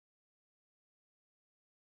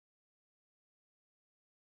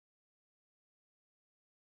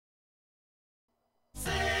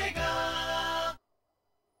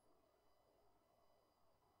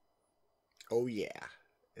Oh yeah,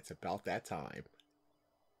 it's about that time.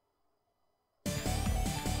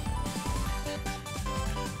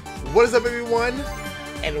 What is up, everyone?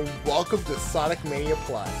 And welcome to Sonic Mania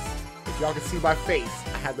Plus. If y'all can see my face,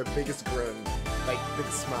 I have the biggest grin, like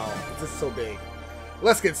biggest smile. It's just so big.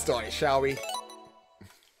 Let's get started, shall we?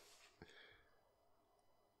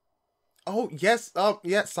 Oh yes,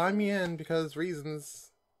 yeah, sign me in because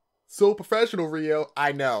reasons. So professional, Rio.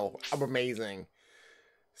 I know, I'm amazing.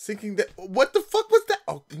 Thinking that, what the fuck was that?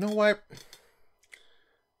 Oh, you know what?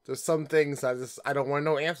 There's some things I don't want to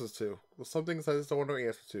know answers to. There's some things I just don't want to know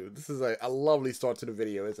answers to. This is a lovely start to the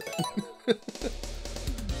video, isn't it?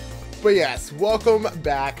 But yes, welcome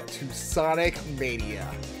back to Sonic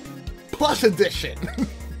Mania Plus Edition.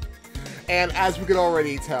 And as we can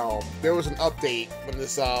already tell, there was an update when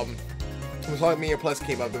this when Sonic Mania Plus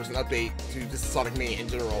came up. There was an update to just Sonic Mania in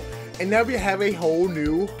general, and now we have a whole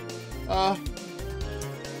new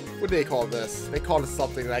what do they call this? They call it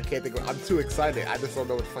something that I can't think of. I'm too excited. I just don't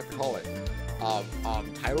know what the fuck to call it.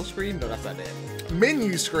 Title screen? No, that's not it.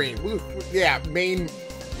 Menu screen. Yeah, main.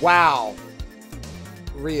 Wow.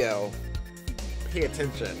 Rio, pay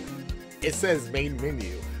attention. It says main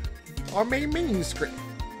menu. Our main menu screen.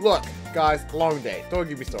 Look, guys, long day. Don't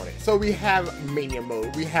get me started. So we have Mania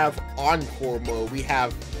mode. We have Encore mode. We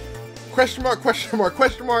have question mark, question mark,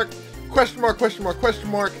 question mark, question mark, question mark,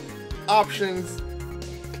 question mark, options,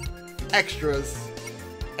 extras,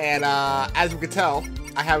 and as we can tell,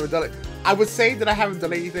 I haven't done it. I would say that I haven't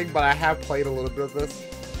done anything, but I have played a little bit of this.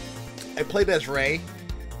 I played as Ray,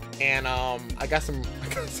 and I got some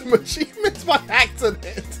achievements by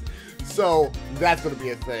accident, so that's gonna be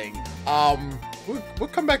a thing. We'll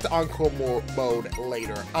come back to Encore mode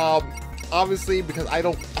later. Obviously, because I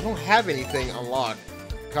don't have anything unlocked.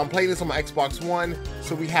 I'm playing this on my Xbox One,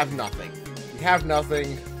 so we have nothing. We have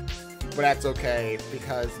nothing. But that's okay,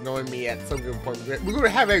 because knowing me, at some given point, we're going to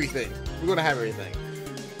have everything. We're going to have everything.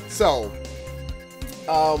 So,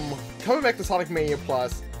 coming back to Sonic Mania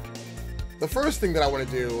Plus, the first thing that I want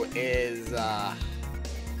to do is, I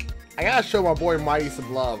gotta show my boy Mighty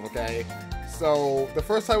some love, okay? So, the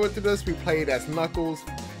first time I went through this, we played as Knuckles.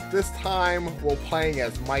 This time, we're playing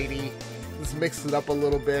as Mighty. Let's mix it up a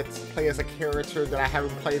little bit. Play as a character that I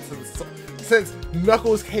haven't played since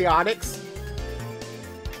Knuckles Chaotix.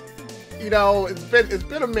 You know, it's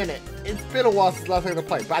been a minute. It's been a while since last time I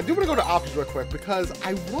played. But I do want to go to options real quick because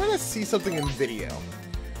I want to see something in video.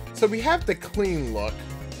 So we have the clean look.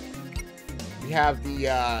 We have the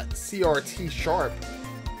CRT sharp.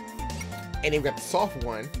 And then we got the soft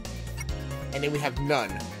one. And then we have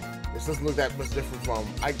none. Which doesn't look that much different from...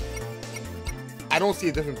 I don't see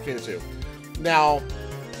a difference between the two. Now,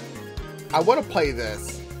 I want to play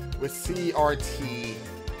this with CRT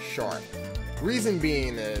sharp. Reason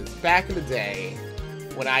being is, back in the day,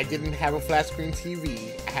 when I didn't have a flat screen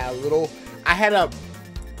TV, I had a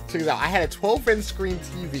 12-inch screen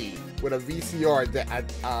TV with a VCR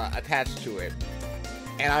attached to it,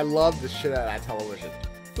 and I loved the shit out of that television.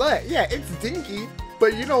 But yeah, it's dinky,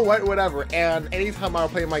 but you know what, whatever. And anytime I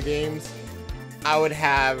would play my games, I would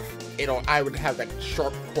have, that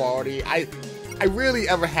sharp quality. I rarely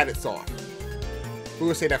ever had it soft. We're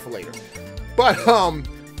gonna say that for later. But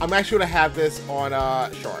I'm actually going to have this on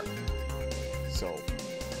sharp. So,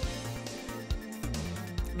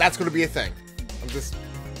 that's going to be a thing. I'm just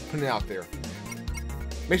putting it out there.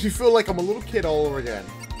 Makes me feel like I'm a little kid all over again.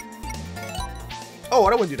 Oh, I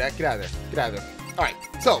don't want to do that. Get out of there. Get out of there. Alright,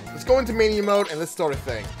 so, let's go into Mania mode and let's start a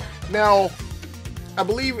thing. Now, I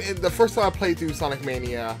believe the first time I played through Sonic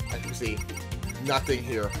Mania, as you can see, nothing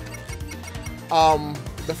here.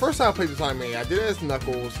 The first time I played the Sonic Mania, I did it as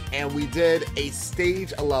Knuckles, and we did a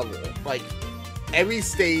stage a level. Like, every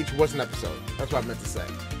stage was an episode. That's what I meant to say.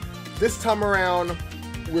 This time around,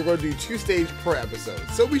 we're going to do 2 stages per episode.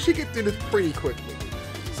 So we should get through this pretty quickly.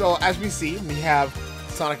 So, as we see, we have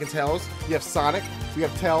Sonic and Tails. We have Sonic. We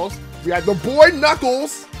have Tails. We have the boy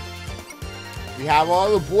Knuckles. We have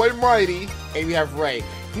the boy Mighty. And we have Ray.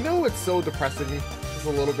 You know what's so depressing? Just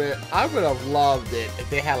a little bit. I would have loved it if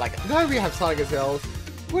they had, like, now we have Sonic and Tails.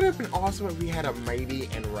 Would have been awesome if we had a Mighty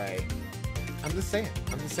and Ray. I'm just saying.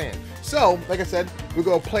 I'm just saying. So, like I said, we're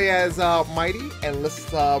gonna play as Mighty, and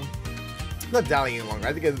let's not dally any longer.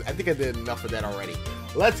 I think I did enough of that already.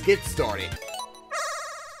 Let's get started.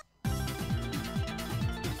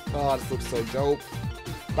 Oh, this looks so dope.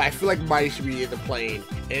 But I feel like Mighty should be in the plane,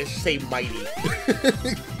 and it should say Mighty.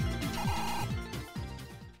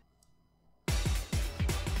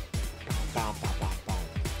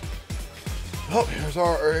 Oh, here's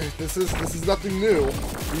our. This is nothing new.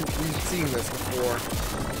 We've seen this before.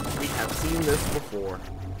 We have seen this before.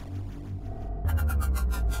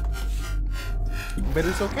 But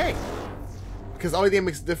it's okay. Because the only thing that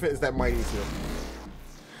makes it different is that Mighty's here.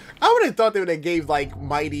 I would have thought they would have gave like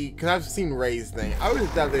Mighty, because I've seen Ray's thing. I would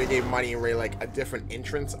have thought they gave Mighty and Ray like a different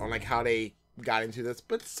entrance on like how they got into this,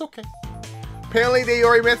 but it's okay. Apparently they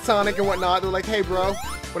already met Sonic and whatnot. They're like, hey bro,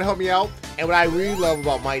 wanna help me out? And what I really love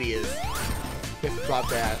about Mighty is, just drop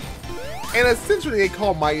that. And essentially they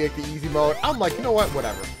call Mighty like the easy mode. I'm like, you know what,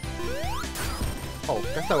 whatever. Oh,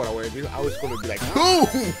 that's not what I wanted to do. I was gonna be like,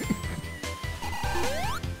 boom!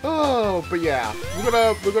 Oh, but yeah,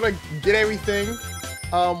 we're gonna get everything.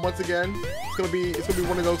 Once again, it's gonna be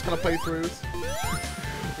one of those kind of playthroughs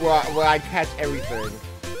where I catch everything.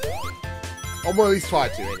 I'm gonna at least try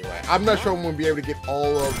to anyway. I'm not sure I'm gonna be able to get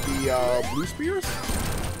all of the blue spears.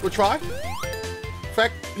 We'll try. In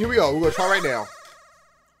fact, here we go. We're gonna try right now.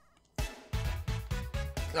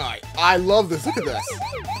 Alright, I love this. Look at this.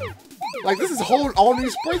 Like, this is all new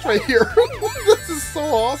sprites right here. This is so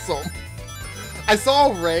awesome. I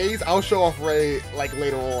saw Ray's. I'll show off Ray like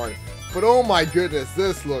later on. But oh my goodness,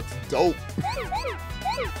 this looks dope.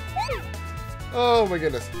 Oh my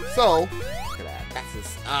goodness. So, look at that. That's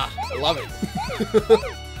just, I love it.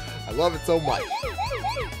 I love it so much.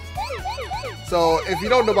 So, if you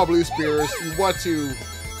don't know about blue spears, you want to,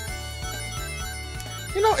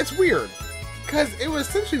 you know, it's weird. Because it would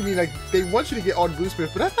essentially mean like they want you to get all the blue spears,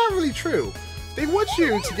 but that's not really true. They want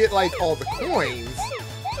you to get like all the coins,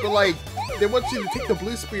 but like, they want you to take the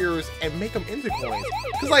blue spears and make them into coins.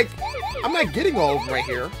 Because, like, I'm not getting all of them right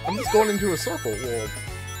here. I'm just going into a circle. Well,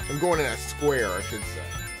 I'm going in a square, I should say.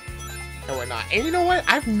 And whatnot. And you know what?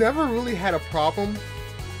 I've never really had a problem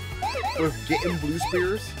with getting blue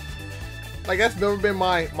spears. Like, that's never been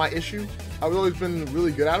my issue. I've always been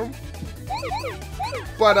really good at them.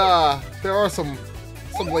 But, there are some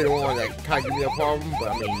later on that kind of give me a problem.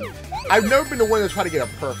 But, I mean, I've never been the one to try to get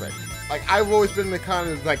a perfect. Like, I've always been the kind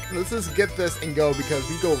of, like, let's just get this and go, because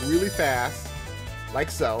we go really fast,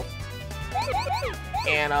 like so.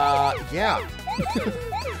 And, yeah.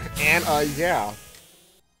 And, yeah.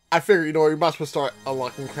 I figure, you know, we might as well start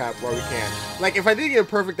unlocking crap while we can. Like, if I did get a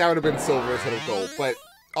perfect, that would have been silver instead of gold. But,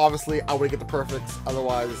 obviously, I would get the perfects,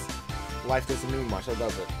 otherwise, life doesn't mean much, so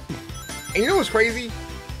does it? And you know what's crazy?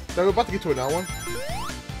 That we're about to get to another one.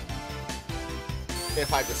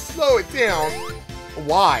 If I just slow it down,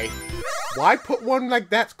 why? Why put one like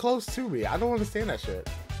that close to me? I don't understand that shit.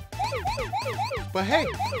 But hey,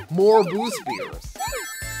 more blue spears.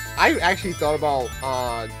 I actually thought about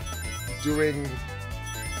doing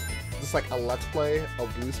just like a let's play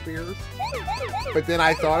of blue spears. But then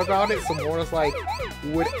I thought about it some more. It's like,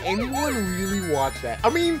 would anyone really watch that? I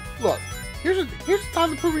mean, look, here's the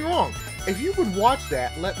time to prove me wrong. If you would watch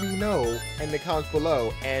that, let me know in the comments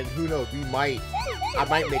below, and who knows, I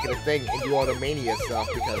might make it a thing and do all the Mania stuff,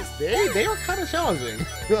 because they are kind of challenging.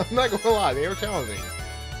 I'm not gonna lie, they are challenging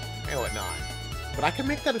and whatnot. But I can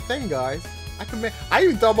make that a thing, guys. I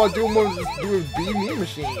even thought about doing one doing Be Me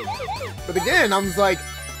Machine, but again, I was like,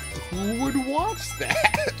 who would watch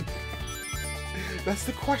that? That's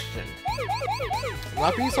the question. I'm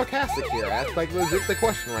not being sarcastic here. That's like legit the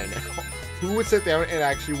question right now. Who would sit there and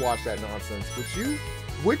actually watch that nonsense? Would you?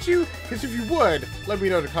 Would you? Because if you would, let me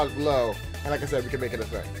know in the comments below. And like I said, we can make it a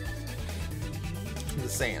thing. I'm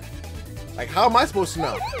just saying. Like, how am I supposed to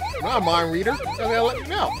know? I'm not a mind reader. So they'll let me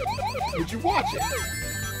know. Would you watch it?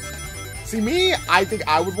 See, me, I think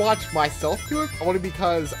I would watch myself do it, only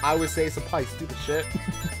because I would say some probably stupid shit.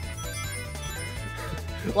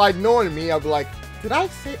 Like, knowing me, I'd be like, did I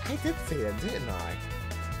say? I did say that, didn't I?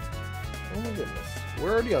 Oh my goodness.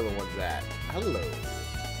 Where are the other ones at? Hello.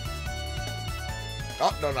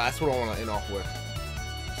 Oh, no, that's what I want to end off with.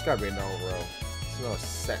 There's gotta be another row. There's another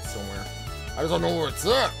set somewhere. I just don't know where it's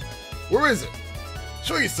at. Where is it?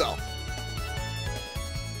 Show yourself.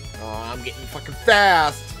 Oh, I'm getting fucking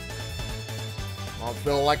fast. I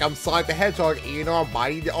feel like I'm Sonic the Hedgehog, you know, I'm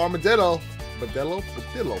Mighty the Armadillo. Badillo.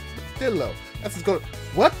 That's just good.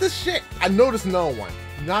 What the shit? I noticed no one.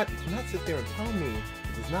 Do not sit there and tell me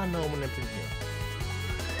there's not no one up in here.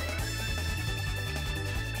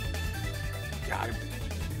 God.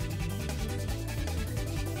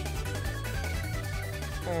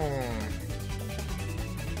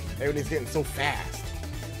 Everything's getting so fast.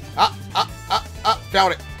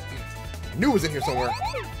 Found it. Knew it was in here somewhere.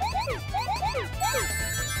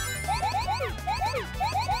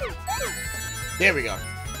 There we go.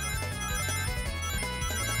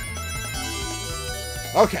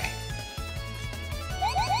 Okay.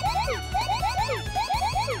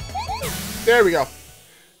 There we go.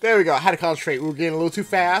 There we go. I had to concentrate. We were getting a little too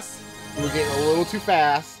fast.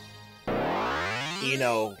 You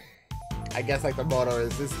know, I guess like the motto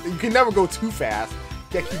is this: you can never go too fast.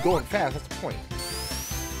 You gotta keep going fast. That's the point.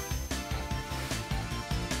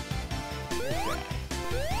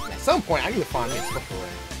 At some point, I need to find me a special ring.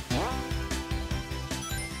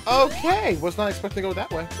 Okay, was not expecting to go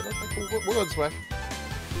that way. We'll go this way.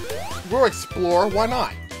 We'll explore. Why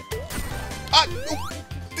not?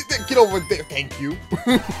 Get over there. Thank you.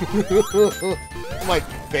 I'm like,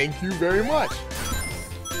 thank you very much.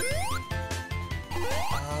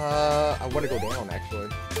 I want to go down, actually.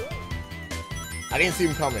 I didn't see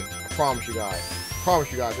him coming. I promise you guys. I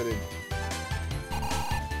promise you guys I didn't.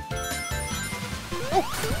 Oh!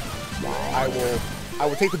 I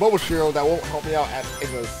will take the bubble shield. That won't help me out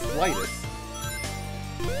in the slightest.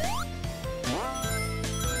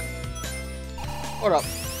 Hold up.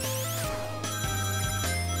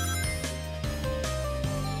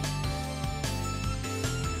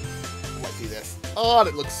 Let's see this. Oh,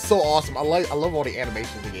 that looks so awesome. I love all the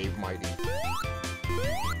animations they gave Mighty.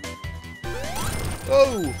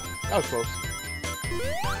 Oh, that was close.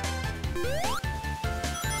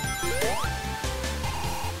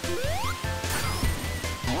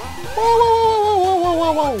 Whoa, whoa, whoa, whoa,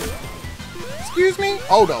 whoa, whoa, whoa. Excuse me?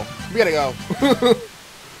 Oh no, we gotta go.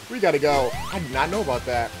 We gotta go. I did not know about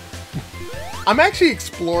that. I'm actually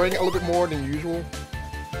exploring a little bit more than usual.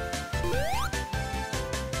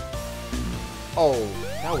 Oh,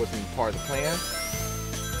 that wasn't part of the plan.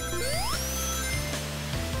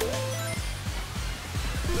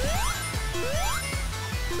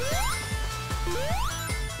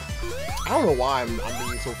 I don't know why I'm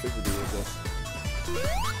being so fidgety with this.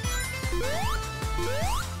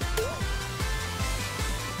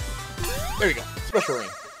 There you go. Special ring.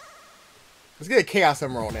 Let's get a Chaos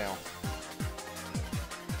Emerald now.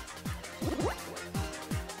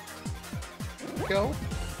 Go.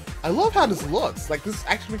 I love how this looks. Like, this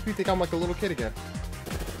actually makes me think I'm like a little kid again.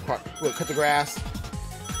 We'll cut the grass.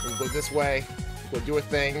 We'll go this way. We'll do a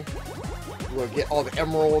thing. We'll get all the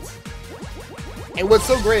emeralds. And what's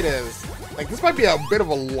so great is, like, this might be a bit of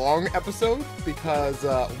a long episode because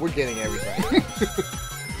we're getting everything.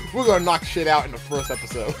 We're gonna knock shit out in the first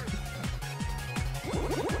episode.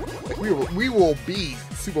 Like, we will be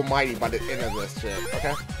super mighty by the end of this shit,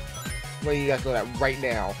 okay? I'm letting you guys know that right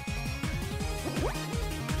now.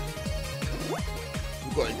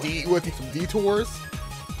 We're gonna take some detours.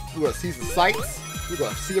 We're gonna see some sights. We're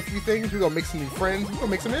gonna see a few things. We're gonna make some new friends. We're gonna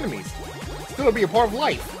make some enemies. It's gonna be a part of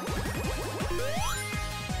life.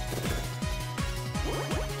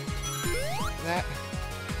 That.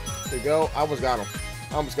 There you go. I almost got him.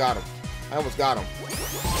 I almost got him. I almost got him.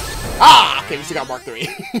 Ah! Okay, we still got Mark 3.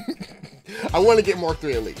 I want to get Mark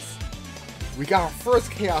 3 at least. We got our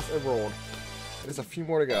first Chaos Emerald. There's a few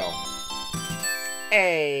more to go.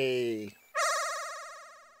 Hey!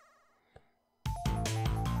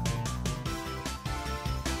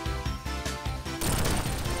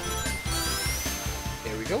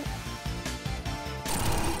 There we go.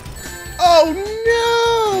 Oh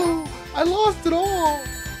no! I lost it all!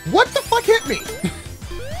 What the fuck hit me?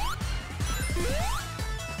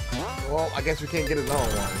 Well, I guess we can't get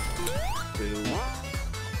another one.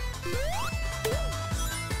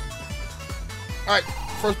 Alright,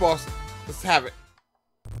 first boss. Let's have it.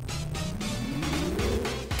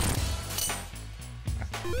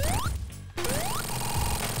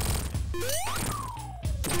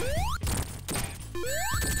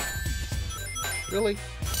 Really?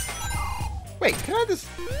 Wait, can I just...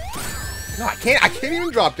 No, I can't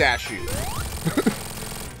even drop dash you.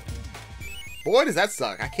 Boy, does that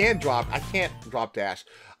suck. I can't drop dash.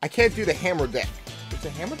 I can't do the hammer dash. Is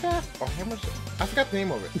it hammer dash or hammer? I forgot the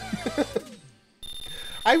name of it.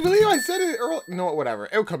 I believe I said it earlier. No, whatever.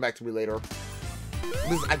 It'll come back to me later.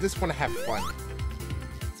 I just want to have fun.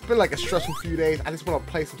 It's been like a stressful few days. I just want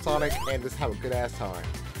to play some Sonic and just have a good ass time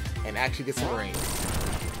and actually get some rain.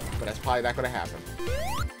 But that's probably not going to happen.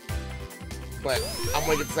 But I'm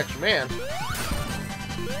going to get this extra man.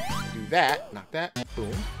 Do that, not that.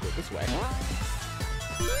 Boom. Go this way.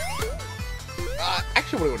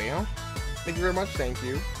 Actually, we'll go down. Thank you very much. Thank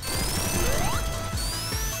you.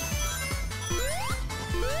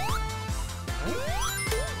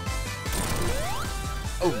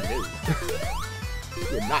 Oh no.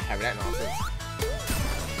 We're not having that nonsense.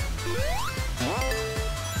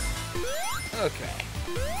 Okay.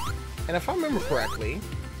 And if I remember correctly,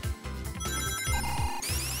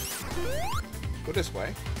 go this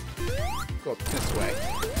way. Go this way.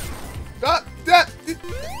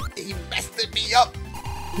 He messed me up.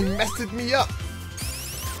 He messed me up.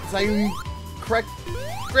 It's not even correct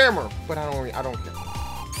grammar, but I don't care.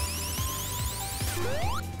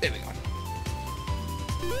 There we go.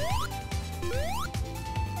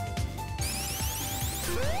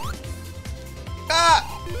 Ah!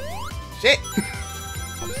 Shit!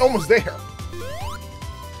 I'm almost there.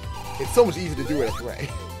 It's so much easier to do it as Ray.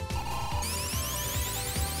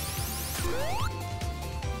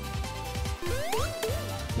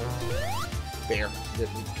 There.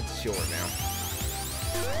 It's short now.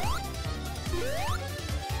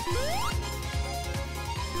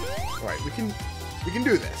 Alright, we can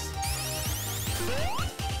do this.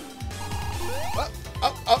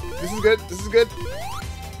 Oh, this is good. This is good.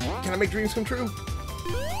 Can I make dreams come true?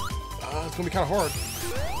 It's gonna be kind of hard.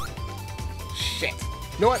 Shit.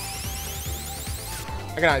 You know what?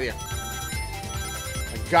 I got an idea.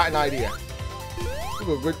 I got an idea.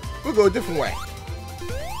 We'll go a different way.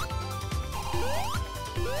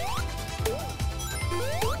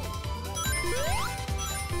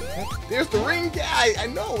 There's the ring guy. I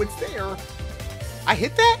know it's there. I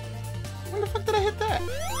hit that? When the fuck did I hit that?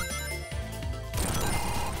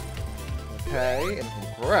 Okay, and if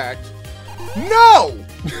I'm correct. No!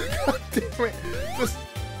 God damn it. Just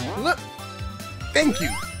look. Thank you.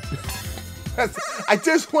 I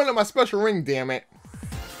just wanted my special ring, damn it.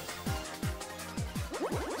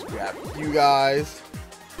 Let's grab you guys.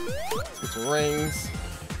 Let's get some rings.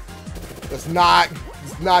 Let's not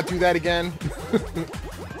do that again.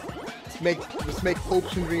 Let's make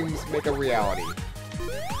hopes and dreams make a reality.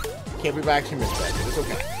 Can't believe I actually missed that, but it's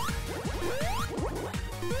okay.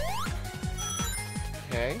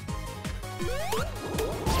 Okay.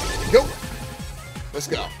 Go! Let's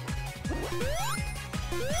go.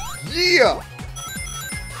 Yeah!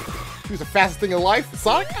 Who's the fastest thing in life?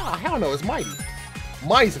 Sonic? Ah, hell no, it's Mighty.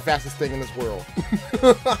 Mighty's the fastest thing in this world.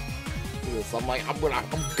 I'm like, I'm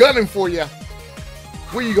gunning for you.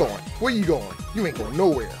 Where you going? Where you going? You ain't going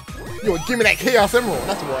nowhere. You know, give me that Chaos Emerald.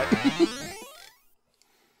 That's what.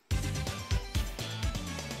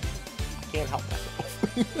 I can't help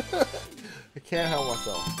myself. I can't help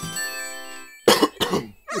myself.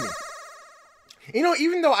 You know,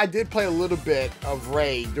 even though I did play a little bit of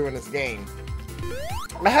Ray during this game,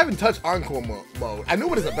 I haven't touched Encore mode. I know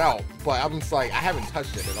what it's about, but I'm just like, I haven't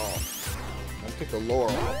touched it at all. I'm gonna take the lore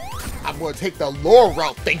route. I'm gonna take the lore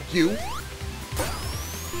route, thank you.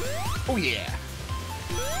 Oh yeah.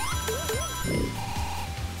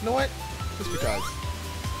 You know what? Just because.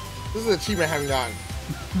 This is an achievement I haven't gotten.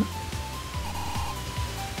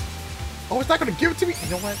 Oh, it's not gonna give it to me? You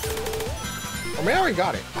know what? I mean, I already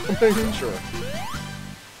got it. I'm not even sure.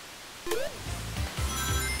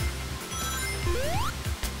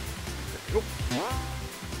 There we go.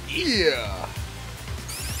 Yeah!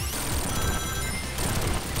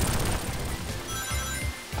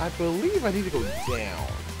 I believe I need to go down.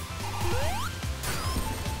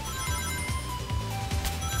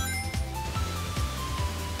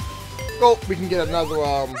 Oh, we can get another,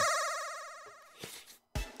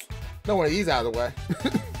 no one of these out of the way.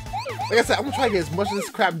 Like I said, I'm gonna try to get as much of this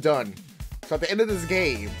crap done. So at the end of this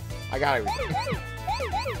game, I got everything.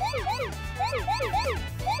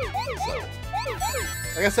 So,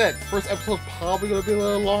 like I said, first episode's probably gonna be a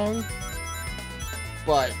little long,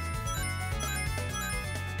 but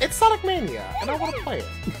it's Sonic Mania, and I want to play it.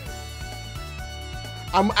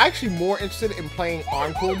 I'm actually more interested in playing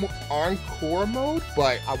Encore mode,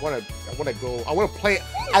 but I want to play it.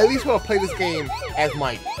 I at least want to play this game as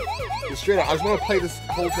Mighty. Just straight up, I just want to play this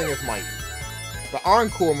whole thing as Mighty. The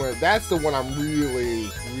Encore mode, that's the one I'm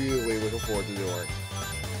really, really looking forward to doing.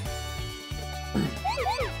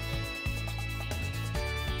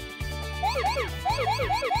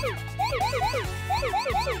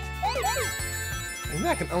 And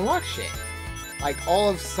I can unlock shit. Like all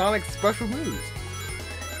of Sonic's special moves.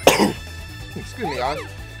 Excuse me, guys.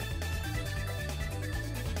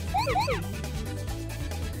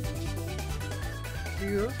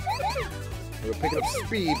 Here. We're picking up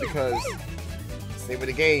speed because save of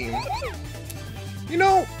the game. You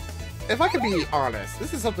know, if I could be honest,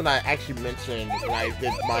 this is something I actually mentioned when I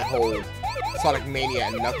did my whole Sonic Mania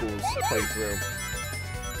and Knuckles playthrough.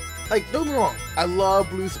 Like, don't get me wrong, I love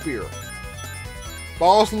Blue Spear. But I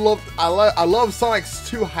also love Sonic's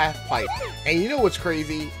 2 half pipe. And you know what's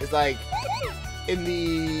crazy? It's like in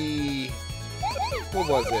the what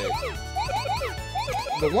was it?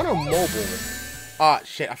 The one on mobile.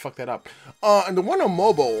 Shit, I fucked that up. And the one on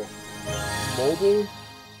mobile,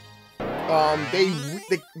 they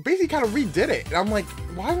basically kind of redid it. And I'm like,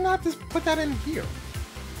 why not just put that in here?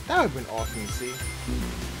 That would have been awesome to see.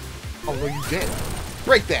 Oh no, you did.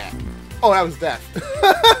 Break that. Oh, that was death.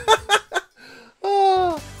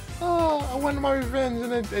 I wanted my revenge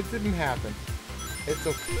and it didn't happen. It's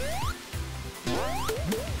okay.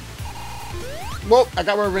 Well, I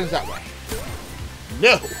got my revenge that way.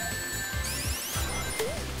 No!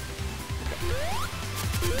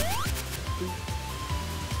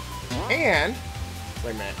 Okay. And...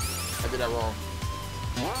 wait a minute. I did that wrong.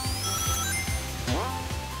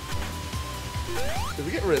 Did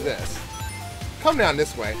we get rid of this? Come down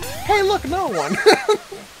this way. Hey, look, another one.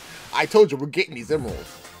 I told you we're getting these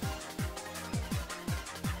emeralds.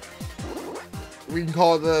 We can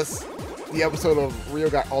call this the episode of Rio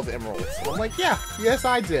got all the emeralds. I'm like, yeah, yes,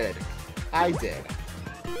 I did. I did.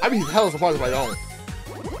 I'd be hella surprised if I don't.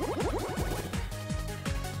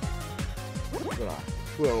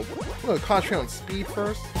 We're gonna concentrate on speed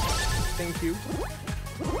first. Thank you.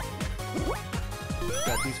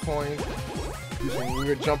 Got these coins. Do some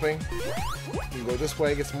weird jumping. You go this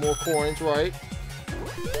way, get some more coins, right?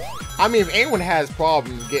 I mean, if anyone has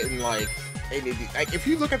problems getting like if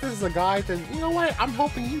you look at this as a guide, then you know what? I'm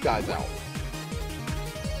helping you guys out.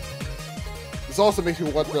 This also makes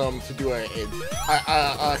me want them to do a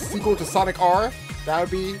sequel to Sonic R. That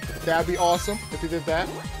would be awesome if they did that.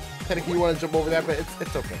 Technically, you want to jump over that, but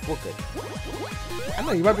it's okay. We're good. I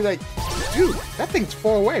know you might be like, dude, that thing's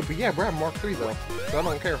far away, but yeah, we're at Mark 3 though, so I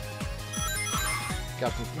don't care.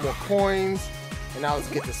 Got some more coins, and now let's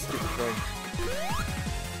get this stupid thing.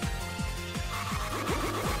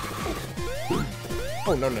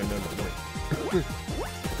 Oh, no.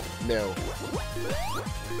 No.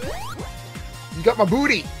 You got my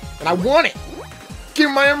booty, and I want it. Give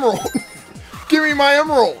me my emerald. Give me my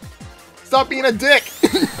emerald. Stop being a dick.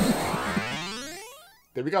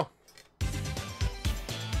 There we go.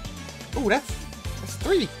 Oh, that's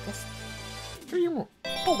 3. That's 3 emeralds.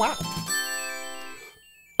 Oh, wow.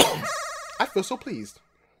 I feel so pleased.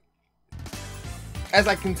 As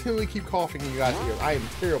I continually keep coughing in you guys' ears, I am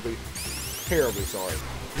terribly sorry.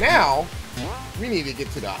 Now, we need to get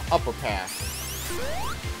to the upper path.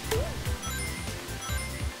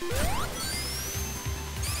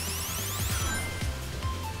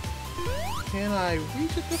 Can I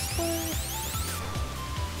reach it this way?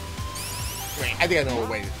 Wait, I think I know a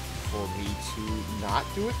way for me to not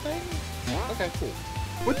do a thing? Okay, cool.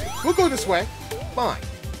 We'll go this way. Fine.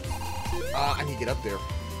 I need to get up there.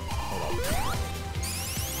 Hold on.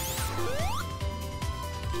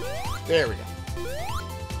 There we go.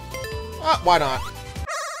 Why not?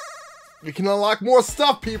 We can unlock more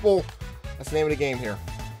stuff, people! That's the name of the game here.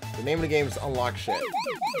 The name of the game is unlock shit.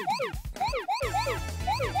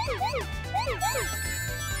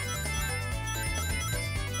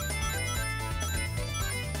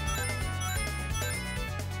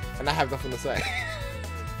 And I have nothing to say.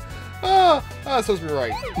 Serves me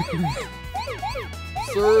right.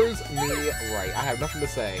 Serves me right. I have nothing to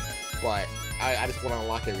say, but I just want to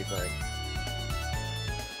unlock everything.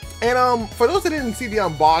 And for those that didn't see the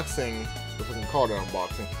unboxing, if we can call it an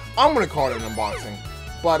unboxing, I'm gonna call it an unboxing.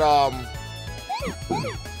 But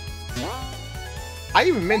I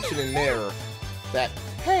even mentioned in there that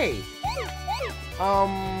hey,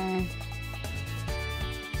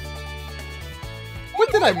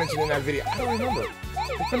 what did I mention in that video? I don't remember.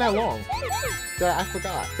 It's been that long that I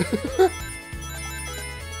forgot.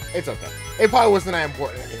 It's okay. It probably wasn't that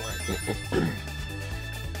important anyway.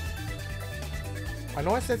 I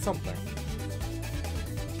know I said something.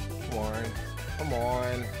 Come on. Come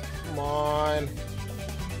on. Come on.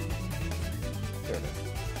 There it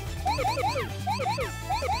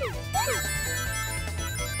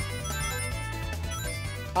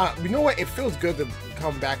is. You know what? It feels good to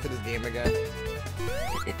come back to this game again.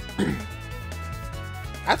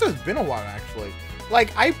 After it's been a while, actually.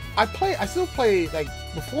 Like, I still play, like,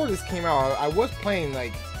 before this came out, I was playing,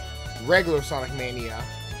 like, regular Sonic Mania.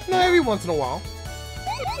 You know, every once in a while.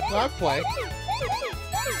 So I play.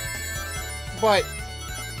 But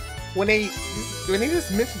when they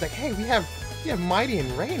just mentioned, like, hey, we have Mighty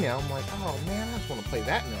and Ray now, I'm like, oh man, I just want to play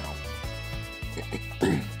that now. I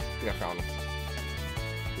think I found him.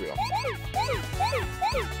 Here we go.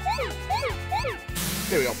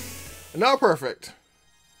 There we go. Now perfect.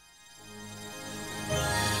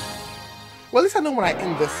 Well, at least I know when I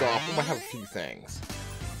end this off, I might have a few things.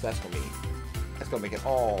 So that's gonna make it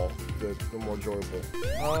all the more enjoyable.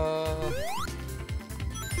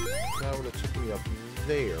 That would have took me up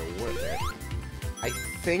there, wouldn't it? I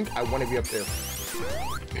think I want to be up there.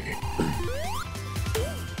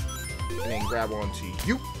 And then grab onto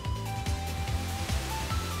you.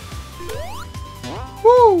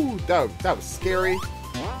 Woo! That was scary.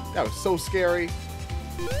 That was so scary.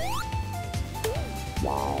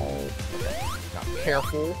 Wow. Okay. Now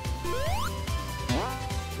careful.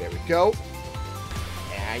 There we go.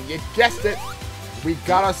 And you guessed it. We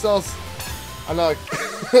got ourselves another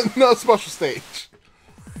special stage.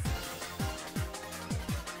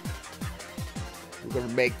 We're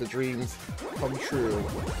gonna make the dreams come true.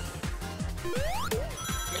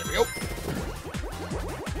 There we go.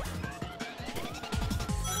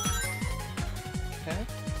 Okay.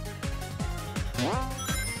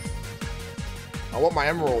 I want my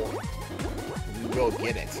emerald. We will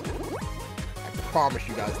get it. I promise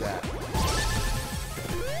you guys that.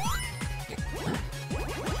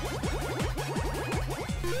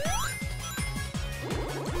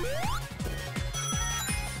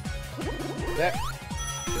 That.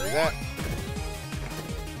 Do that.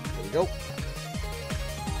 There we go.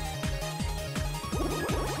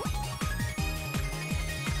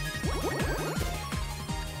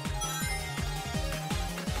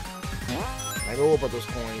 I know about those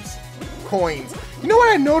coins. Coins. You know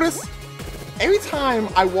what I noticed? Every time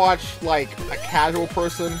I watch like a casual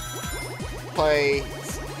person play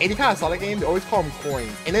any kind of Sonic game, they always call them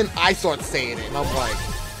coins. And then I start saying it, and I'm like,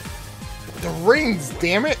 the rings,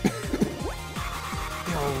 damn it!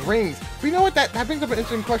 The rings. But you know what? That brings up an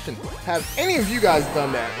interesting question. Have any of you guys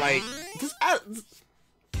done that? Like,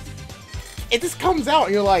 it just comes out,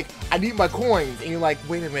 and you're like, I need my coins, and you're like,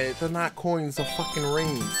 wait a minute, they're not coins, they're fucking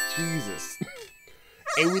rings. Jesus.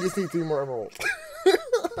 And we just need 3 more emeralds.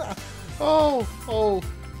 Oh.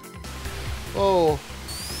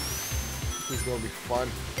 This is gonna be fun.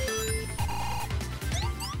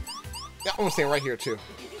 Yeah, I'm gonna stay right here too.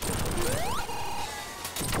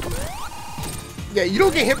 Yeah, you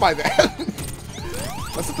don't get hit by that.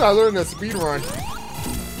 That's something I learned in a speed run.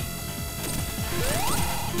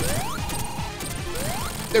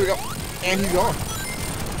 There we go. And he's gone.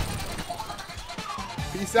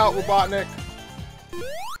 Peace out, Robotnik.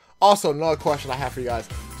 Also, another question I have for you guys.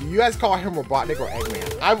 Do you guys call him Robotnik or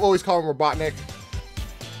Eggman? I've always called him Robotnik.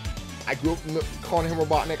 I grew up calling him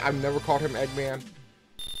Robotnik. I've never called him Eggman.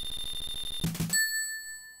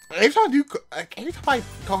 Every time I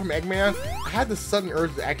call him Eggman, I had this sudden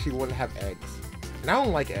urge to actually want to have eggs. And I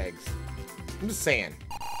don't like eggs. I'm just saying.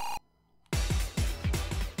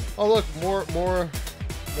 Oh look, more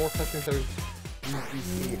cutscenes that we've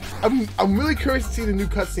seen. I'm really curious to see the new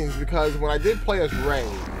cutscenes because when I did play as Ray,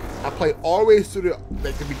 I played all the way to the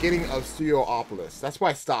beginning of Studiopolis. That's why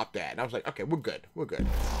I stopped at. And I was like, okay, we're good. We're good.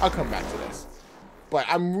 I'll come back to this. But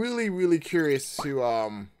I'm really, really curious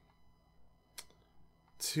to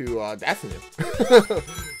that's new.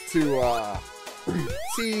 to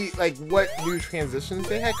see like what new transitions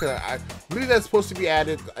they had. Cause I believe that's supposed to be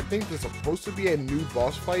added. I think there's supposed to be a new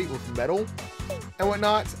boss fight with metal and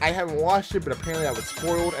whatnot. I haven't watched it, but apparently I was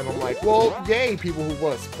spoiled, and I'm like, well, yay, people who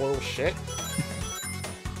want to spoil shit.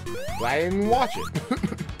 But I didn't watch it.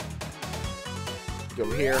 Get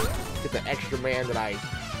over here, get the extra man that I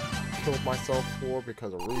killed myself for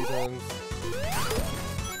because of reasons.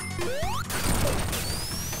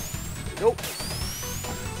 Nope.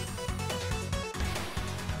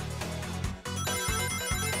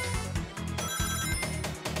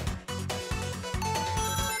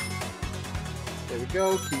 There we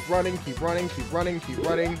go. Keep running, keep running, keep running, keep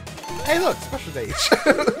running. Hey, look, special stage.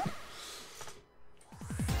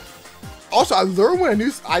 Also, I learned when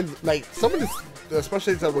I like some of the special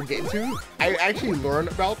stages that we're getting to. I actually learned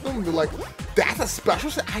about them. They're like, that's a special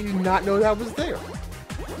stage. I did not know that was there.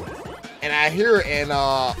 And I hear in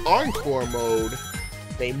Encore mode,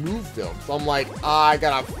 they moved them. So I'm like, I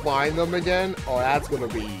gotta find them again. Oh, that's gonna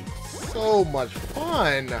be so much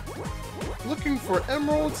fun. Looking for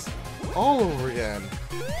emeralds all over again.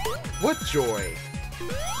 What joy.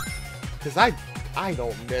 Because I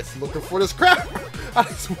don't miss looking for this crap. I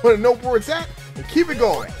just want to know where it's at and keep it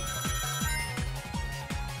going.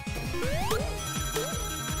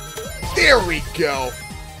 There we go.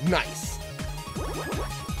 Nice.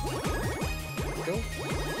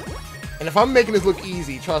 And if I'm making this look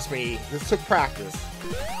easy, trust me, this took practice.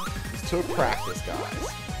 This took practice, guys.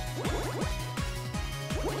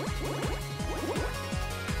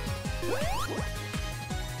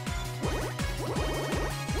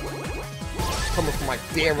 Coming from my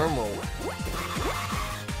damn emerald.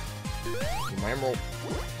 Give me my emerald.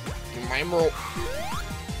 Give me my emerald.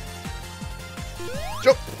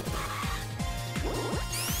 Jump.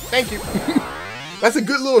 Thank you. That's a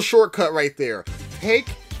good little shortcut right there. Take,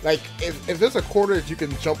 like, if there's a quarter that you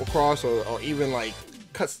can jump across or even, like,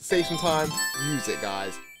 cut station time, use it,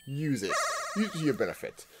 guys. Use it. Use it to your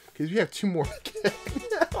benefit. Because you have 2 more to get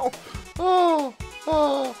now. Oh.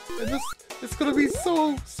 And it's going to be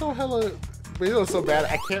so hella... But you know, so bad,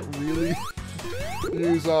 I can't really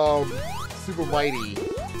use Super Mighty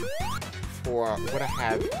for what I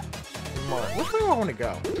have in mind. Which way do I want to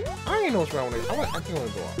go? I don't even know which way I want to go. I think I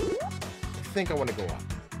want to go up. I think I want to go up.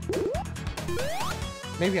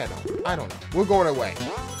 Maybe I don't. I don't know. We're going away.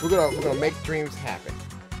 We're gonna make dreams happen.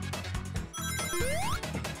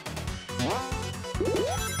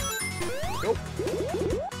 Go.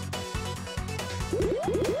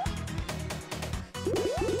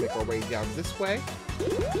 Make our way down this way.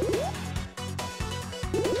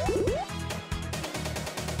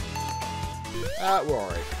 We're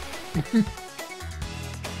alright.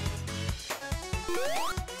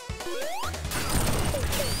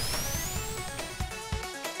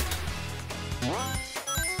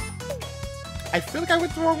 I feel like I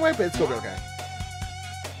went the wrong way, but it's gonna be okay.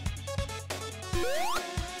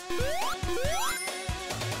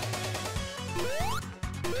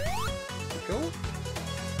 Go.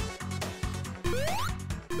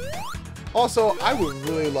 Also, I would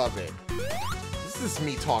really love it. This is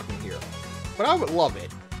me talking here, but I would love it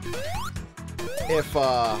if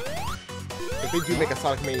they do make a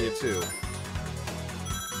Sonic Mania 2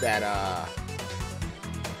 that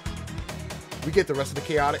we get the rest of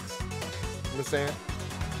the Chaotix. Understand?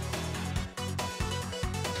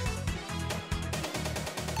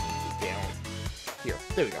 Down here.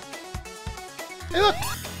 There we go. Hey, look,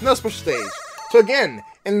 no special stage. So again,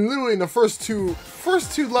 and literally in the first two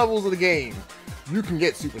levels of the game, you can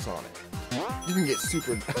get Super Sonic. You can get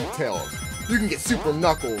Super Tails. You can get Super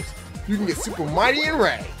Knuckles. You can get Super Mighty and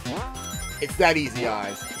Ray. It's that easy,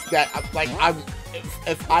 guys. It's that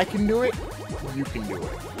if I can do it, you can do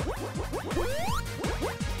it.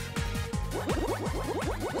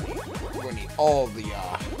 We're gonna need all the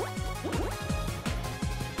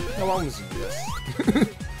no, I'm gonna do this.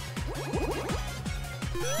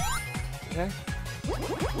 Okay.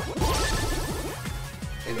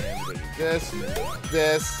 And then we're gonna do this, and then do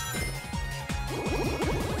this.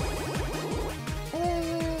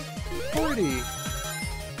 Oh, pretty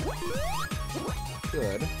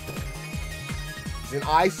good. It's an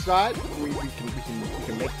ice shot.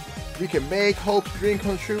 We can make Hope's dream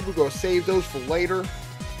come true. We're gonna save those for later,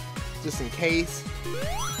 just in case.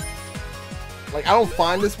 Like, I don't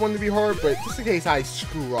find this one to be hard, but just in case I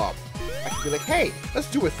screw up, I can be like, hey, let's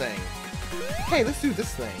do a thing. Hey, let's do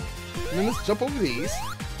this thing. And then let's jump over these.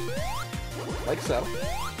 Like so.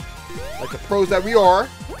 Like the pros that we are.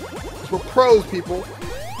 We're pros, people.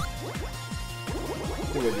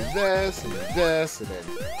 We're gonna do this, and then this, and then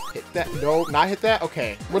hit that. No, not hit that?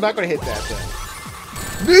 Okay. We're not gonna hit that then.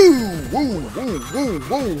 No! Woo, woo, woo,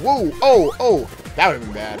 woo, woo. Oh, oh. That would have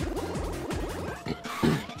been bad.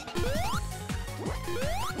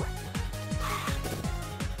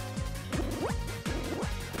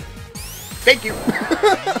 Thank you.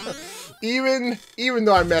 Even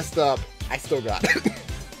though I messed up, I still got it.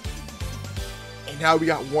 And now we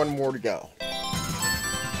got one more to go.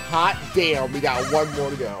 Hot damn, we got one more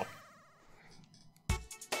to go.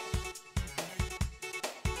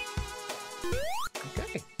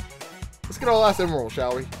 Okay. Let's get our last emerald,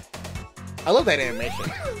 shall we? I love that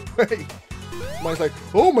animation. Mike's like,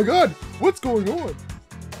 oh my god, what's going on?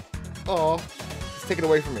 Oh, just take it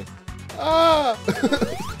away from me. Ah!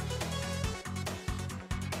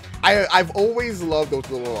 I've always loved those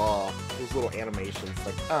little animations.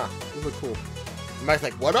 Like, this is cool. Mike's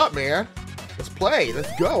like, what up, man? Let's play.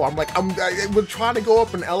 Let's go. I'm like, we're trying to go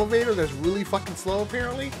up an elevator that's really fucking slow,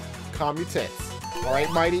 apparently. Calm your tits. All right,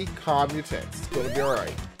 Mighty? Calm your tits. It's gonna be all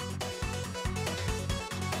right.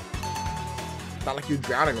 It's not like you're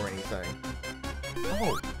drowning or anything.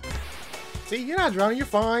 Oh. See, you're not drowning. You're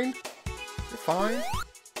fine. You're fine.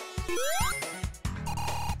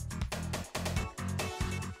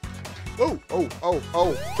 Oh, oh, oh,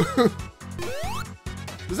 oh.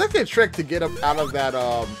 There's actually a trick to get up out of that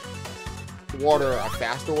water a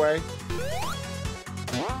faster way.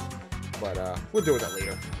 But we'll deal with that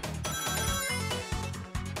later.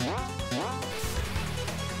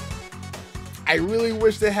 I really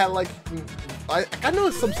wish they had like I know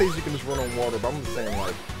in some stages you can just run on water, but I'm just saying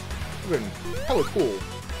like it would have been hella cool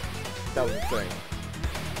if that was the thing.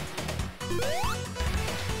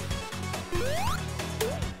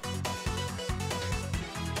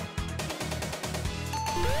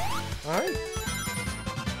 Alright.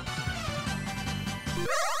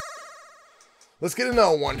 Let's get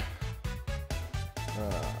another one.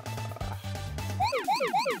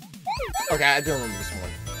 Okay, I don't remember this one.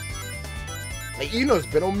 Like, you know it's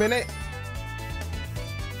been a minute.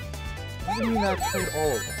 Doesn't mean I've played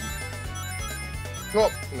all of them.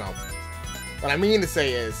 Well, no. What I mean to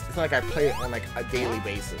say is, it's not like I play it on like a daily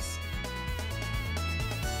basis.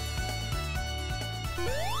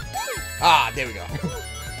 Ah, there we go.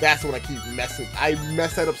 That's what I keep messing. I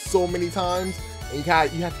mess that up so many times, and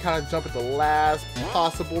you have to kind of jump at the last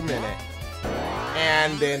possible minute,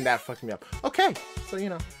 and then that fucked me up. Okay, so you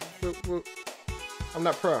know, I'm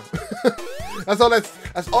not pro. That's all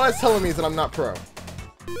that's telling me is that I'm not pro.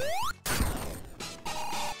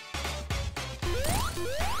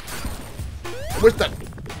 Where's that?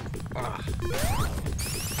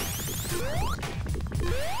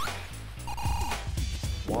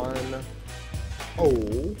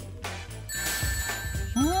 Oh.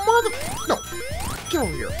 Mother... No. Get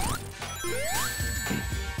over here.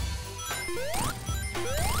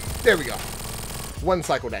 There we go. One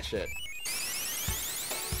cycle that shit.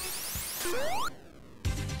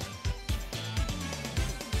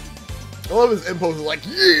 I love his impulse is like,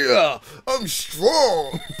 yeah, I'm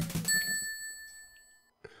strong.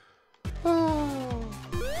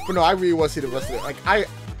 But no, I really want to see the rest of it. Like,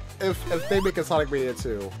 if they make a Sonic Mania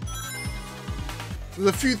 2, there's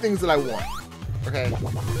a few things that I want. Okay,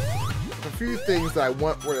 a few things that I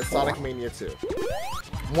want for the Sonic Mania 2.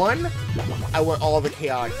 One, I want all the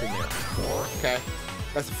chaotics in there. Okay,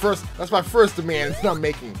 that's my first demand. It's not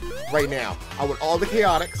making right now. I want all the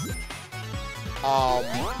chaotics. I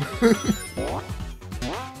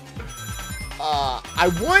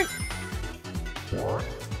want...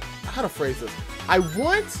 How to phrase this? I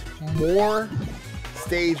want more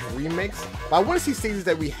stage remakes, but I want to see stages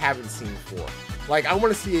that we haven't seen before. Like, I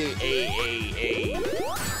want to see I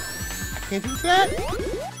can't do that?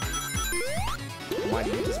 Why do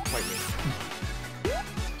you disappoint me?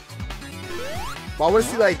 But I want to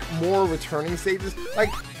see, like, more returning stages.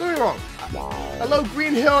 Like, don't get me wrong. I love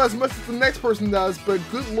Green Hill as much as the next person does, but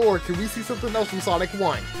good lord, can we see something else from Sonic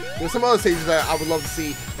 1? There's some other stages that I would love to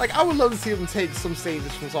see. Like, I would love to see them take some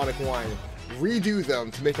stages from Sonic 1, redo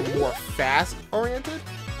them to make them more fast-oriented.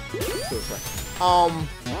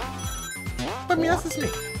 But I mean, that's just me.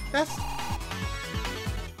 That's...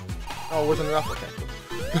 Oh, wasn't enough? Okay.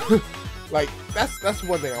 Like, that's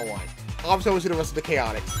one thing I want. Obviously, I want to see the rest of the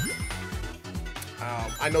chaotics.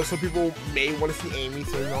 I know some people may want to see Amy,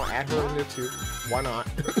 so, you know, add her in there too. Why not?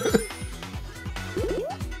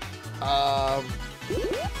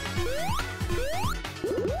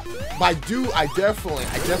 But I definitely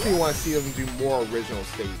want to see them do more original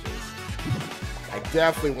stages. I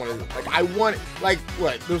definitely want to, like, I want, like,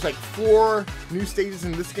 what, there's like 4 new stages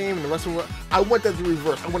in this game, and the rest of them, I want that to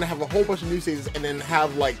reverse. I want to have a whole bunch of new stages, and then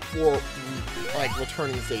have, like, 4, like,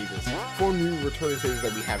 returning stages. 4 new returning stages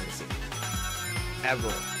that we haven't seen.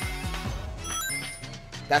 Ever.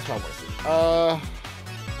 That's what I want to see.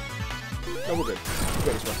 No, we're good. We're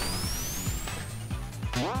good as well.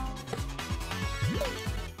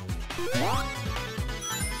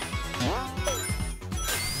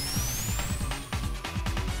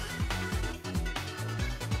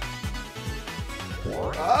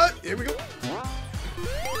 Here we go.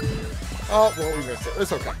 Oh, well, we missed it.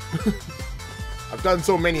 It's okay. I've done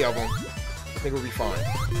so many of them. I think we'll be fine.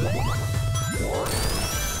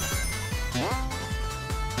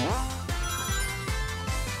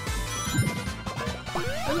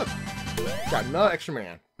 Hey, look. Got another extra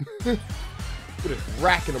man. We're just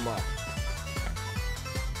racking them up.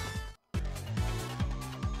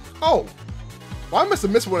 Oh! Well, I must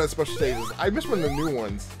have missed one of the special stages. I missed one of the new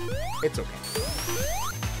ones. It's okay.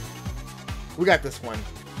 We got this one.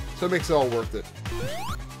 So it makes it all worth it.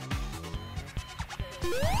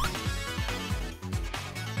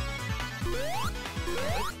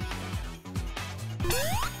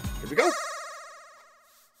 Here we go.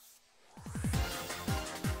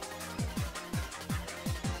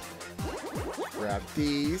 Grab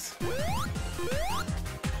these.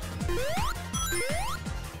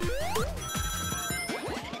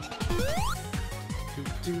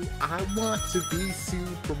 I want to be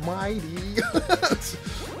super mighty.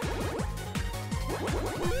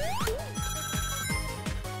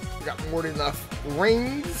 We got more than enough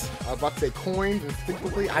rings. I was about to say coins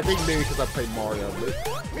instinctively. I think maybe because I played Mario, but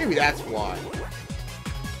maybe that's why.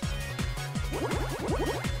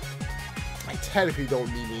 I technically don't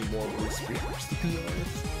need any more blue spears, to be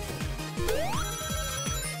honest.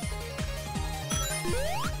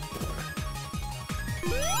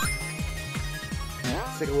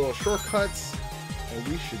 Take a little shortcuts, and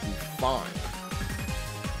we should be fine.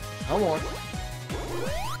 Come on.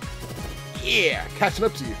 Yeah, catching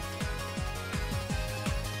up to you.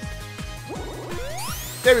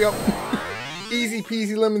 There we go. Easy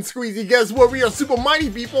peasy lemon squeezy. Guess what? We are super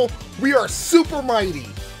mighty, people. We are super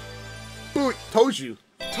mighty. Boot. Told you.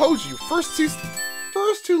 Told you. First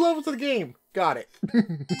two levels of the game. Got it.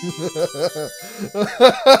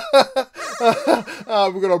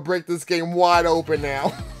 We're gonna break this game wide open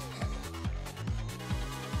now.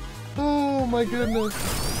 Oh my goodness.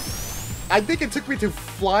 I think it took me to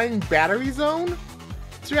Flying Battery Zone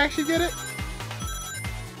to actually get it.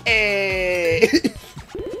 Hey.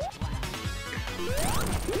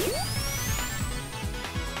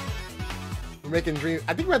 We're making dreams.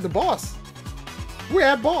 I think we're at the boss. We're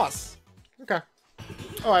at boss. Okay.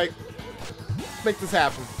 Alright. Make this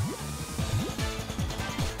happen.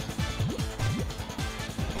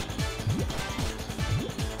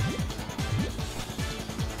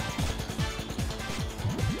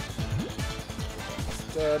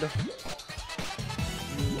 Stud.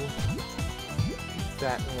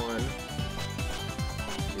 That one.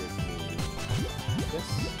 Give me this.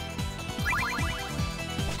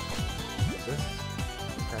 This.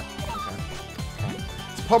 Okay.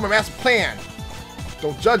 It's part of my master plan.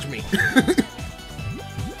 Don't judge me.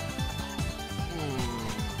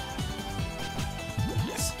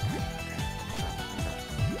 Yes.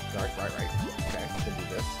 Right. Okay, can do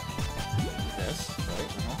this. This, right?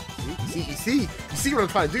 You see what I'm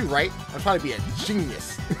trying to do, right? I'm trying to be a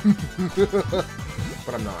genius.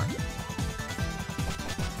 But I'm not.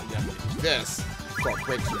 This. So I'll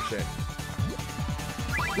break some shit.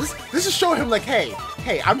 This is showing him like, hey,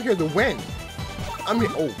 I'm here to win. I'm here.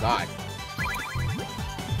 Oh god.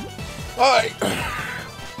 Alright.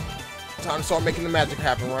 Time to start making the magic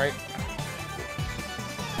happen, right?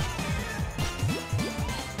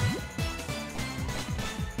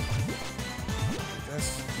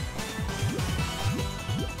 This.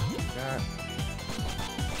 That.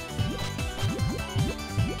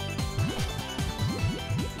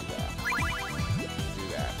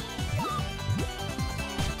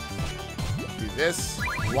 This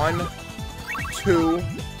 1, 2,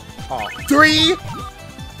 3.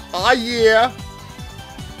 Oh yeah.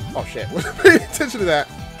 Oh shit. Wasn't paying attention to that.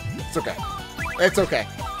 It's okay. It's okay.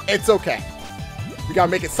 It's okay. We gotta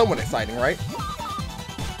make it somewhat exciting, right?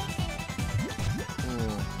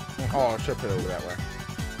 Oh, I should put it over that way.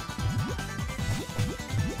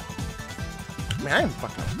 Man, I am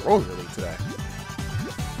fucking rosy today.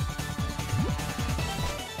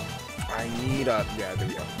 I need a... Yeah, there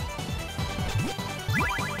we go.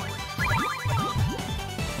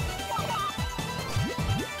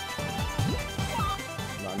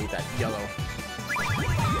 No, I need that yellow.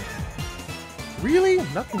 Really?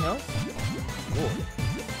 Nothing else? Lord.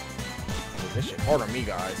 This shit hard on me,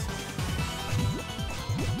 guys.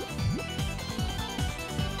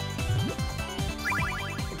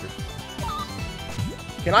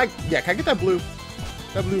 Can I get that blue?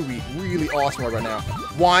 That blue would be really awesome right now.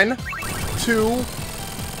 1, 2.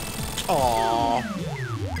 Aww.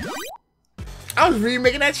 I was really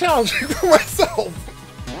making that challenge for myself.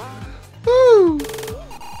 Woo.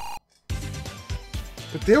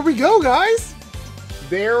 But there we go, guys.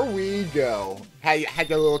 There we go. Had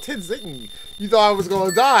your little tits, didn't you? You thought I was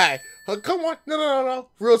gonna die. Come on. No.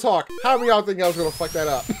 Real talk. How many of y'all think I was gonna fuck that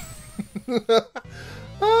up?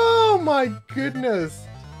 Oh my goodness.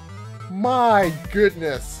 My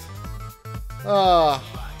goodness.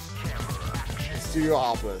 Studio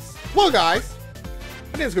Office. Well, guys,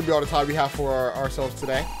 I think it's gonna be all the time we have for ourselves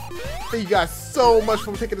today. Thank you guys so much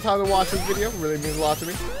for taking the time to watch this video. It really means a lot to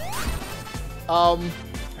me.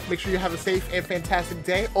 Make sure you have a safe and fantastic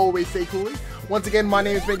day. Always stay cooly. Once again, my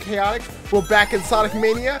name has been Chaotic. We're back in Sonic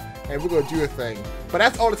Mania, and we're gonna do a thing. But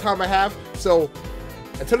that's all the time I have. So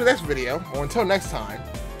until the next video, or until next time,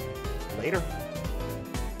 later.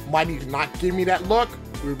 Might you not give me that look?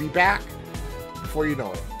 We'll be back before you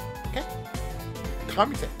know it. Okay?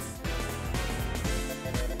 Calm your tits.